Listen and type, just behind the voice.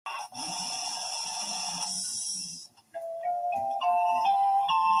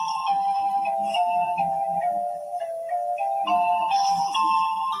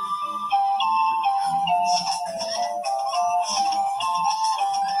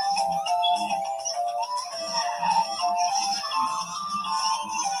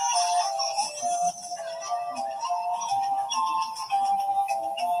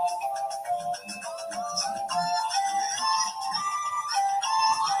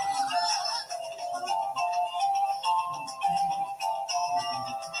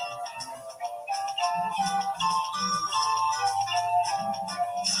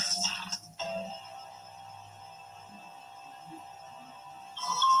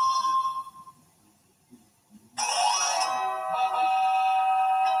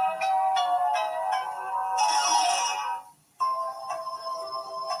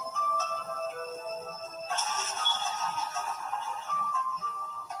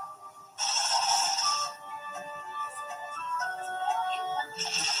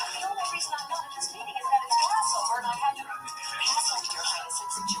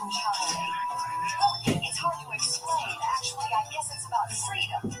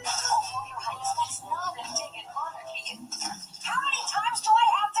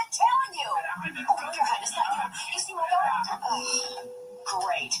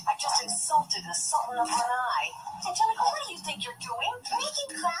Great. I just insulted the sultan of Brunei. Angelica, what do you think you're doing?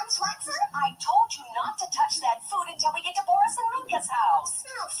 Making crumbs, Watson? I told you not to touch that food until we get to Boris and Minka's house.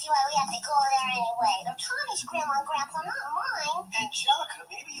 I don't see why we have to go there anyway. They're Tommy's grandma and grandpa, not mine. Angelica,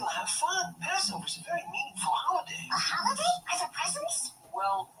 maybe you'll have fun. Passover's a very meaningful holiday. A holiday? As a presents?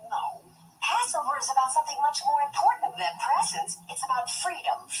 Well, no. Passover is about something much more important than presents. It's about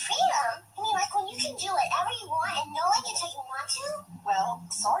freedom. Freedom? You mean like when you can do whatever you want and no one can tell you not to? Well,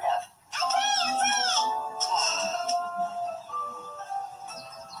 sort of. I'm free!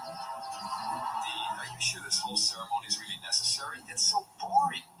 Are you sure this whole ceremony is really necessary? It's so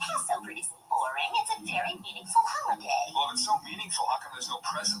boring. Passover isn't boring. It's a very meaningful holiday. Well, if it's so meaningful, how come there's no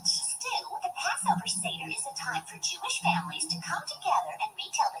presents? Still, the Passover Seder is a time for Jewish families to come together and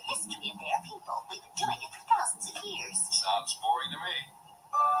retell the history of their people. We've been doing it for thousands of years. Sounds boring to me.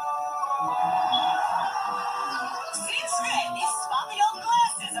 Since when is swapping your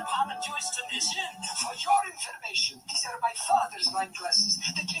glasses a part of Jewish tradition? For your information, these are my father's wine glasses.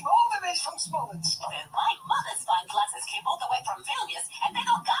 They came all the way from Smolensk. Well, my mother's wine glasses came all the way from Vilnius, and they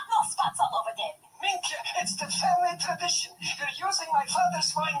don't got no spots all over them. Minka, it's the family tradition. You're using my father's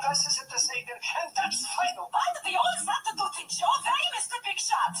wine glasses at the Seder, and that's final. Why do they always have to do things your way, Mr. Big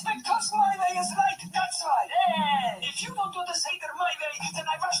Shot? Because my way is right, that's why. Hey! If you don't do the Seder my way, then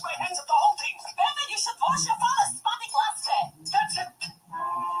I wash my hands of the whole thing. Maybe you should wash your father's spotty glasses. That's it.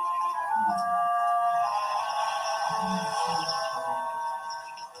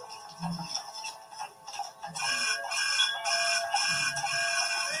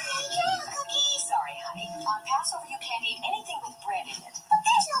 Sorry, honey. On Passover, you can't eat anything with bread in it. But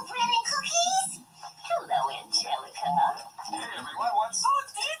there's no bread and cookies. Hello, Angelica. Hey, everyone, what's... Oh,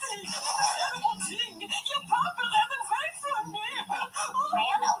 Didi! Terrible thing! Your papa ran away from me!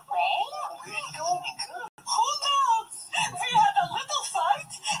 Ran away? Where are you go, Minka? Who knows? We had a little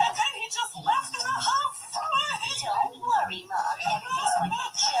fight, and then he just left in a huff. Don't worry, Mom. Everything's going to be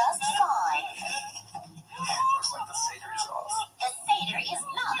just fine. Looks like the Seder is off. The Seder is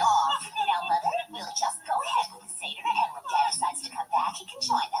not off. Now, Mother, we'll just go ahead with the Seder, and when Dad decides to come back, he can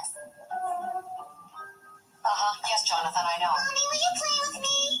join us. Yes, Jonathan, I know. Mommy, will you play with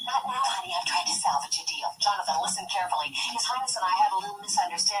me? Not now, honey. I've tried to salvage a deal. Jonathan, listen carefully. His Highness and I had a little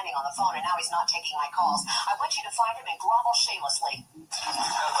misunderstanding on the phone, and now he's not taking my calls. I want you to find him and grovel shamelessly.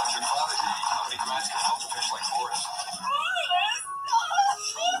 How about your father? Nobody commands gefilte fish like Boris.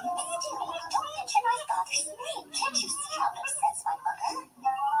 Don't mention my father's name. Can't you see how that upsets my mother?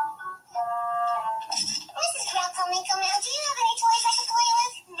 Mrs. Grandpa Minka, now, do you have any toys I can play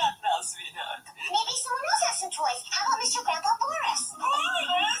with? Not now, sweetheart. Maybe someone else has some toys. How about Mr. Grandpa Boris?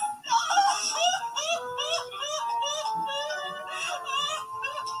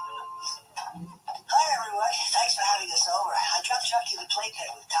 Hi, everyone. Thanks for having us over. I dropped Chucky the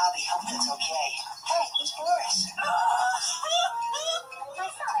playpen with Tommy. Hope that's okay. Hey, who's Boris? My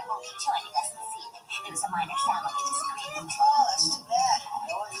father won't be joining us this evening. There was a minor family disagreement. Oh, that's too bad.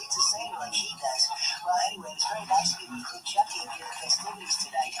 No one needs a Seder like he does. Well, anyway, it's very nice of you to include Chucky in your festivities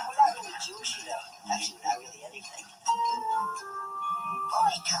tonight. We're not really Jewish, you know. Actually, we're not really anything.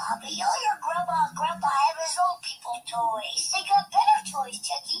 Boy, Tommy, all your grandma and grandpa have is old people toys. They got better toys,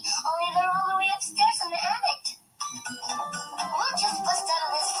 Chucky, only they're all the way upstairs in the attic. We'll just bust out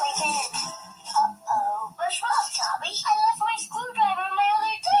of this playpen. Uh-oh. What's wrong, Tommy? I left my screwdriver in my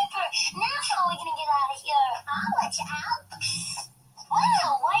other diaper.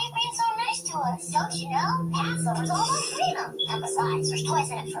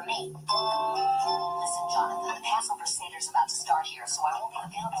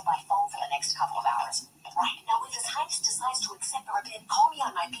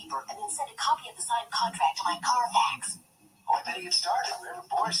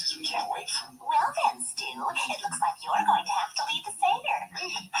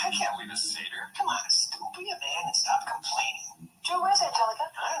 can't leave a Seder. Come on, Stu, be a man and stop complaining. Joe, where's Angelica?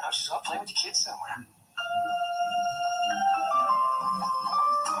 I don't know. She's off playing with the kids somewhere.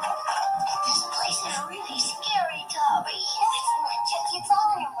 This place is really scary, Tommy. No, it's not, Chucky. It's all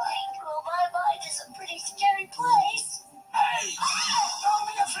in your mind. Well, my mind is a pretty scary place. Hey! Don't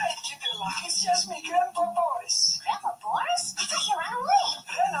be afraid, Kidilla. It's just me, Grandpa Boris. Grandpa Boris? I thought he ran away.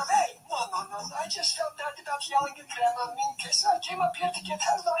 Ran away? No. I just felt bad about yelling at Grandma Minka, so I came up here to get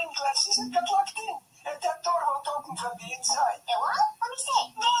her wine glasses and got locked in. And that door won't open from the inside. It won't? Let me see.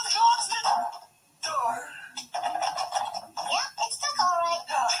 Don't close the door. Yeah, it's stuck all right.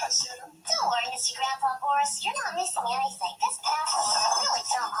 I said, Don't worry, Mr. Grandpa Boris. You're not missing anything. This Passover is a really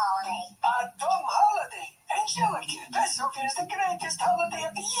dumb holiday. a dumb holiday. Angelica, Passover is the greatest holiday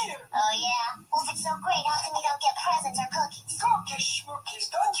of the year. Oh, yeah? Well, if it's so great, how come we don't get presents or cookies? Cookies, schmookies.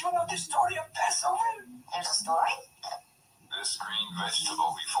 Don't you know the story of Passover? There's a story? This green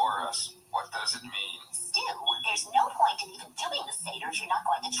vegetable before us, what does it mean? Stu, there's no point in even doing the Seder if you're not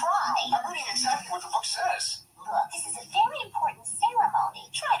going to try. I'm reading exactly what the book says.